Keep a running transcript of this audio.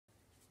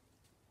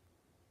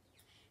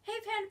Hey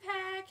Panda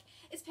Pack,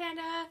 it's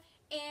Panda,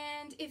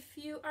 and if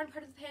you aren't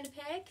part of the Panda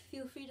Pack,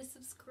 feel free to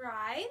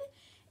subscribe.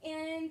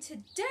 And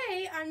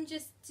today I'm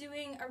just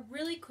doing a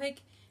really quick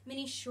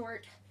mini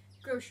short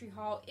grocery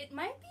haul. It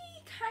might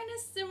be kind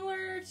of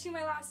similar to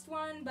my last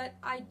one, but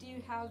I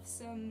do have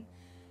some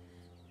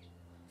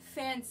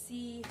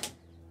fancy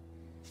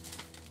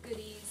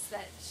goodies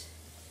that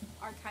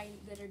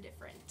are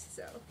different.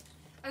 So,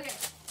 okay,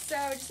 so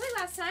just like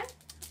last time,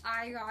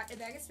 I got a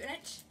bag of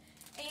spinach.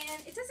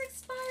 And it does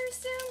expire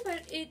soon,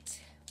 but it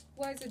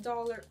was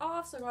 $1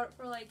 off, so I got it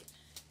for like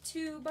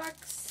 $2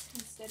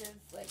 instead of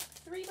like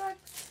 $3.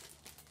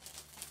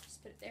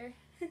 Just put it there.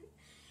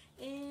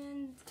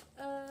 And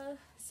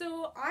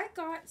so I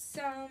got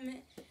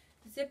some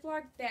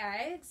Ziploc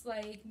bags,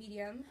 like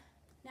medium.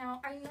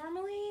 Now I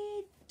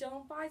normally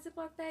don't buy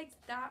Ziploc bags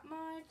that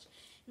much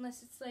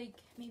unless it's like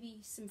maybe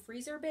some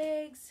freezer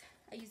bags.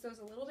 I use those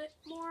a little bit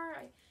more.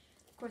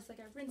 Of course, like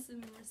I rinse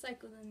them and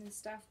recycle them and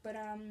stuff, but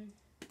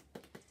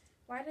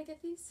why did I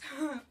get these?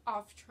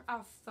 off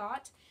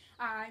thought.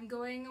 I'm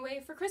going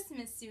away for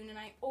Christmas soon, and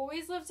I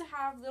always love to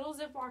have little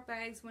Ziploc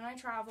bags when I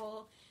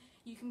travel.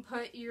 You can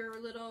put your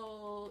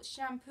little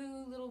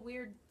shampoo, little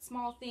weird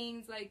small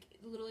things, like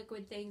little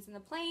liquid things in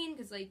the plane,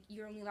 because like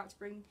you're only allowed to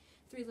bring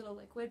 3 little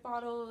liquid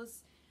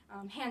bottles.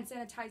 Hand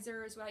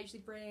sanitizer is what I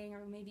usually bring,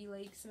 or maybe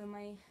like some of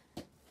my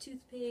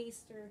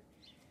toothpaste or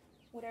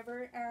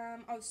whatever.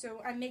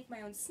 Also, I make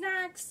my own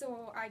snacks,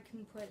 so I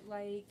can put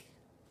like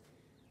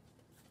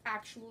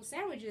actual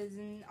sandwiches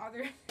and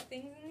other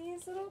things in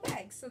these little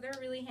bags, so they're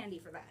really handy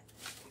for that.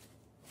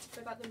 So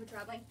I got them for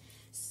traveling.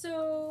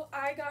 So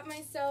I got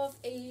myself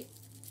a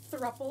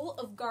thruple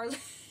of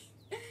garlic,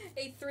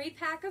 a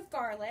 3-pack of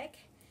garlic,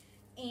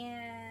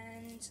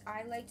 and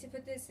I like to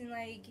put this in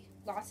like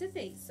lots of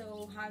things.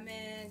 So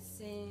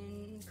hummus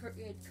and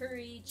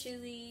curry,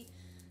 chili,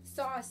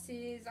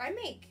 sauces. I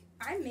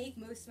make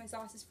most of my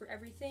sauces for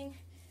everything,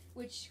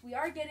 which we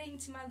are getting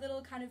to my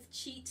little kind of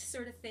cheat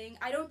sort of thing.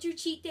 I don't do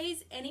cheat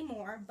days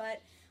anymore,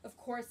 but of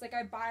course, like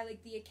I buy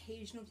like the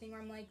occasional thing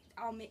where I'm like,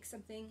 I'll make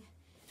something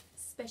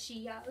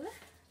special.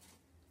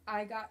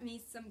 I got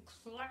me some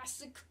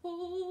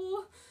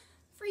classical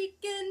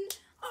freaking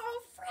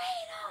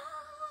Alfredo.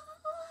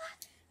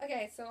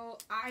 Okay, so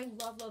I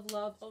love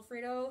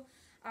Alfredo.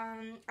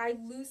 I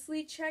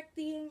loosely checked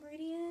the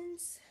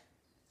ingredients.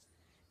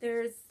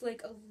 There's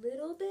like a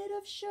little bit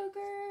of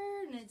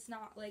sugar, and it's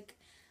not like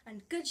a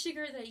good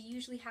sugar that I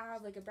usually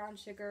have, like a brown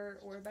sugar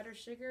or a butter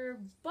sugar,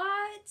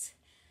 but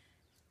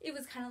it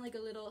was kind of like a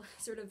little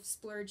sort of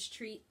splurge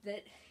treat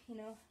that, you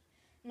know,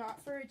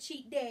 not for a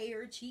cheat day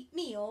or a cheat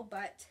meal,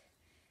 but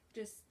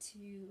just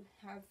to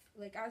have,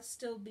 like, I'll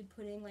still be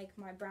putting like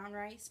my brown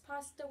rice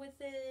pasta with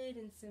it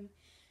and some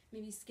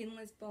maybe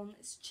skinless,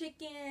 boneless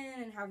chicken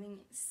and having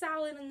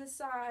salad on the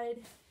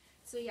side.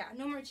 So yeah,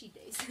 no more cheat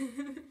days.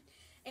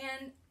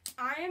 And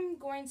I'm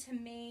going to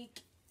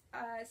make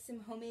some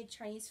homemade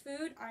Chinese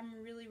food.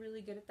 I'm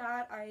really good at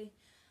that. I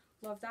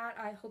love that.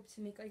 I hope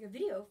to make like a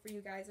video for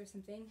you guys or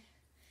something.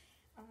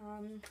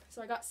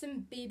 So I got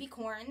some baby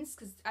corns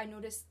because I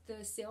noticed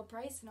the sale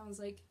price and I was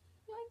like,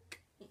 yoink.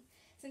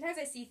 Sometimes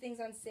I see things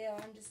on sale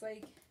and I'm just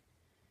like,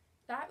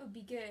 that would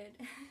be good.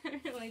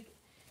 Like,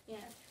 yeah.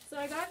 So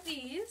I got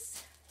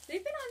these.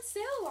 They've been on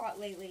sale a lot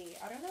lately.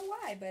 I don't know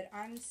why, but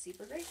I'm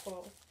super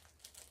grateful.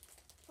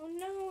 Oh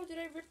no, did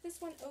I rip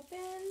this one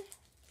open?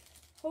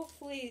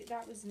 Hopefully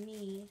that was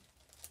me.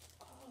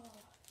 Oh,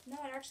 no,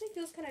 it actually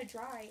feels kind of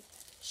dry.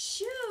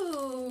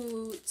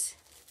 Shoot!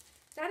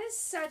 That is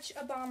such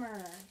a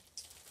bummer.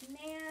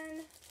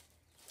 Man,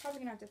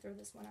 probably gonna have to throw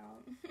this one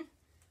out.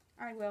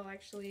 I will,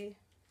 actually.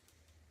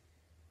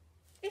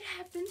 It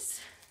happens.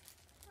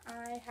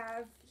 I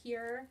have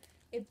here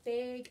a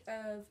bag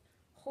of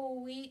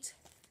whole wheat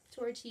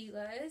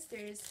tortillas.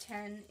 There's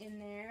 10 in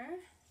there.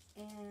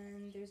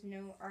 And there's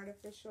no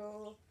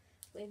artificial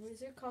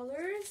flavors or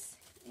colors.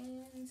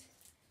 And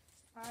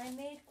I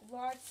make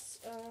lots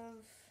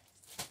of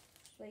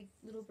like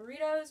little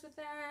burritos with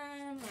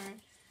them,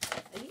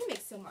 or you can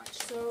make so much.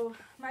 So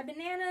my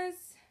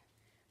bananas,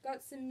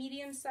 got some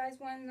medium-sized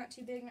ones, not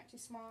too big, not too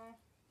small.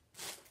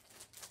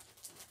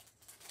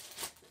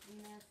 Put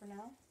them there for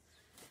now.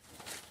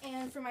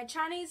 And for my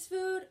Chinese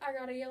food, I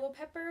got a yellow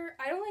pepper.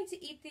 I don't like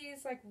to eat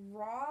these like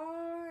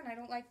raw, and I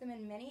don't like them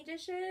in many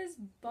dishes,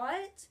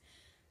 but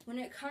when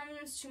it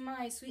comes to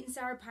my sweet and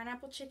sour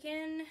pineapple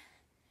chicken,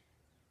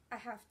 I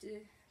have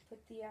to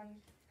put the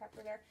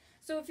pepper there.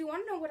 So if you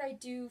want to know what I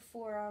do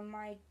for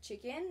my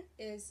chicken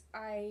is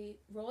I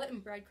roll it in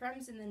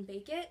breadcrumbs and then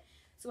bake it.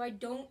 So I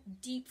don't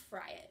deep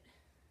fry it.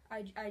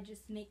 I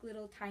just make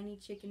little tiny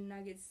chicken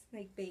nuggets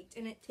like baked,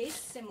 and it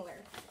tastes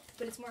similar,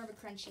 but it's more of a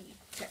crunchy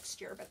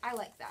texture, but I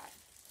like that.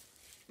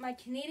 My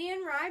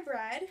Canadian rye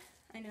bread,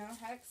 I know,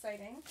 how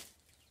exciting.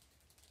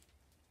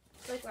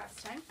 Like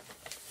last time.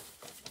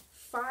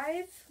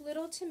 5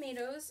 little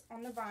tomatoes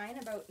on the vine,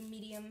 about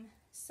medium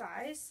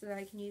size, so that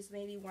I can use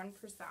maybe 1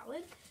 per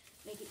salad,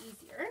 make it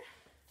easier.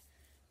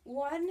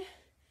 1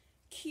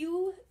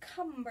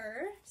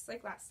 cucumber, just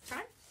like last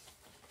time.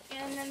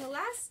 And then the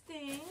last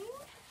thing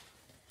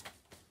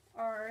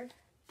are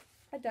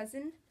a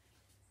dozen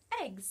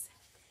eggs.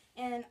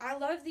 And I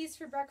love these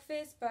for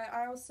breakfast, but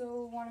I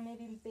also want to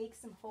maybe bake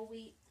some whole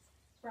wheat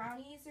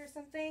brownies or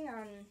something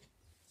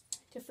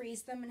to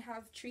freeze them and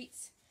have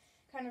treats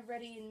kind of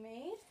ready and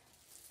made.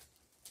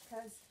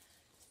 Because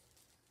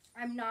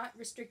I'm not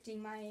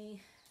restricting my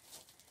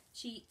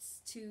cheats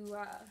to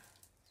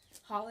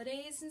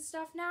holidays and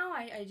stuff now.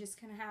 I just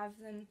kind of have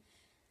them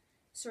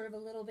sort of a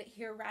little bit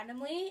here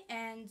randomly.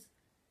 And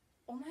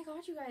oh my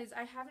god, you guys,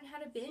 I haven't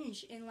had a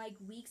binge in like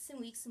weeks and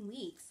weeks and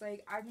weeks.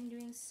 Like, I've been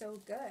doing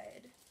so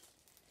good.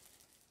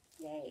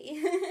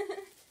 Yay.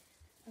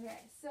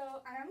 Okay, so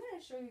I'm going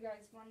to show you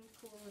guys one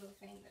cool little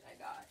thing that I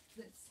got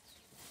that's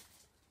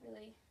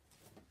really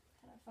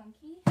kind of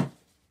funky.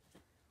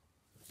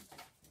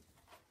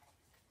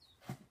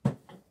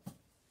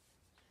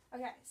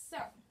 Okay, so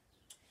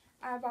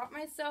I bought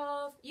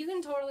myself, you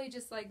can totally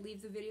just like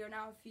leave the video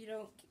now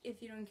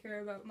if you don't care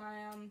about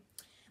my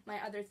my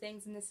other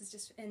things, and this is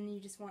just, and you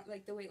just want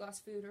like the weight loss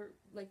food or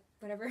like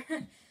whatever.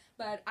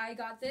 But I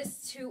got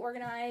this to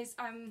organize.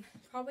 I'm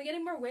probably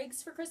getting more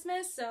wigs for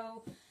Christmas,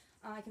 so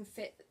I can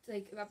fit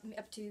like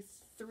up to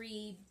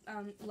 3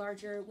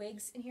 larger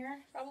wigs in here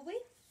probably.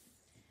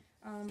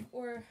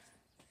 Or it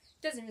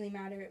doesn't really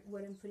matter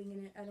what I'm putting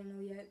in it. I don't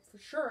know yet for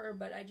sure,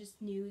 but I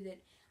just knew that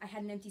I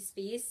had an empty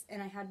space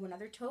and I had one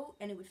other tote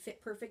and it would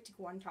fit perfect to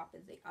go on top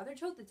of the other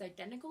tote that's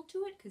identical to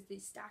it because they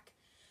stack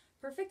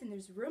perfect and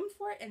there's room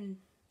for it. And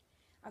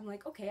I'm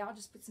like, okay, I'll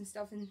just put some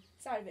stuff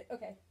inside of it.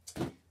 Okay,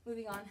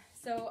 moving on.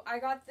 So I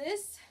got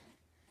this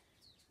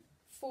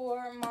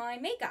for my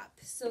makeup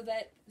so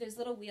that there's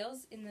little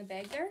wheels in the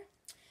bag there.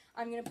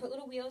 I'm going to put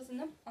little wheels on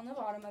the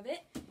bottom of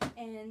it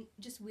and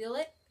just wheel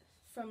it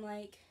from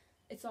like,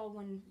 it's all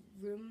one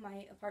room,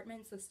 my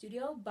apartment's the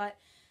studio, but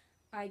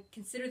I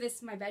consider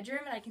this my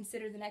bedroom and I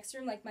consider the next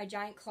room like my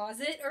giant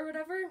closet or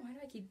whatever. Why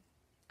do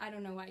I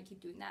don't know why I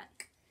keep doing that.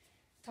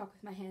 Talk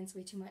with my hands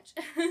way too much.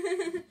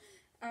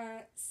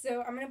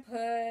 So I'm going to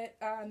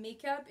put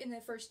makeup in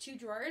the first 2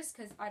 drawers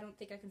because I don't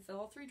think I can fill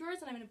all 3 drawers,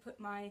 and I'm going to put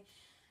my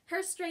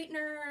hair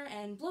straightener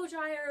and blow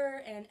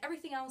dryer and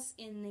everything else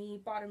in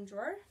the bottom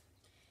drawer.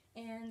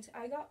 And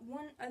I got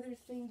one other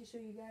thing to show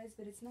you guys,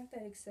 but it's not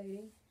that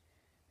exciting.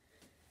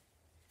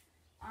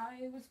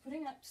 I was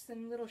putting up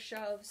some little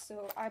shelves,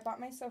 so I bought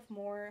myself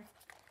more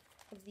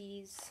of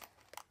these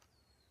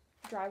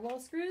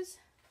drywall screws,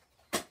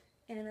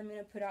 and I'm going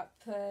to put up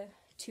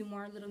 2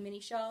 more little mini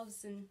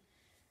shelves and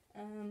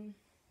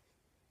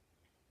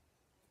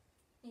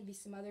maybe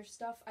some other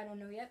stuff, I don't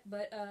know yet,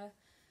 but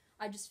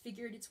I just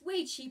figured it's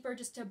way cheaper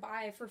just to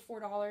buy for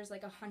 $4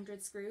 like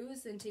 100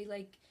 screws than to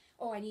like,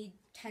 oh, I need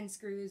 10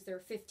 screws, they're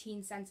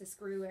 15 cents a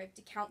screw, I have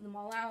to count them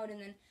all out, and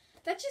then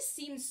that just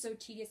seems so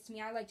tedious to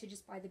me. I like to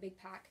just buy the big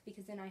pack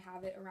because then I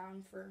have it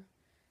around for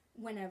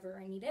whenever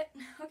I need it.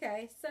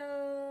 Okay, so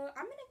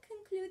I'm going to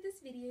conclude this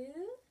video,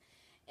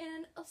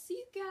 and I'll see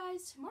you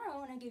guys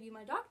tomorrow when I give you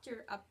my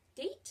doctor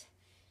update,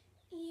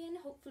 and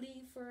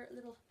hopefully for a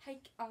little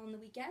hike on the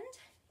weekend.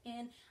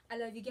 And I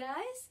love you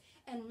guys,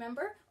 and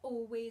remember,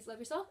 always love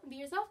yourself and be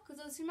yourself,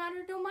 because those who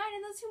matter don't mind,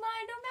 and those who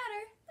mind don't matter.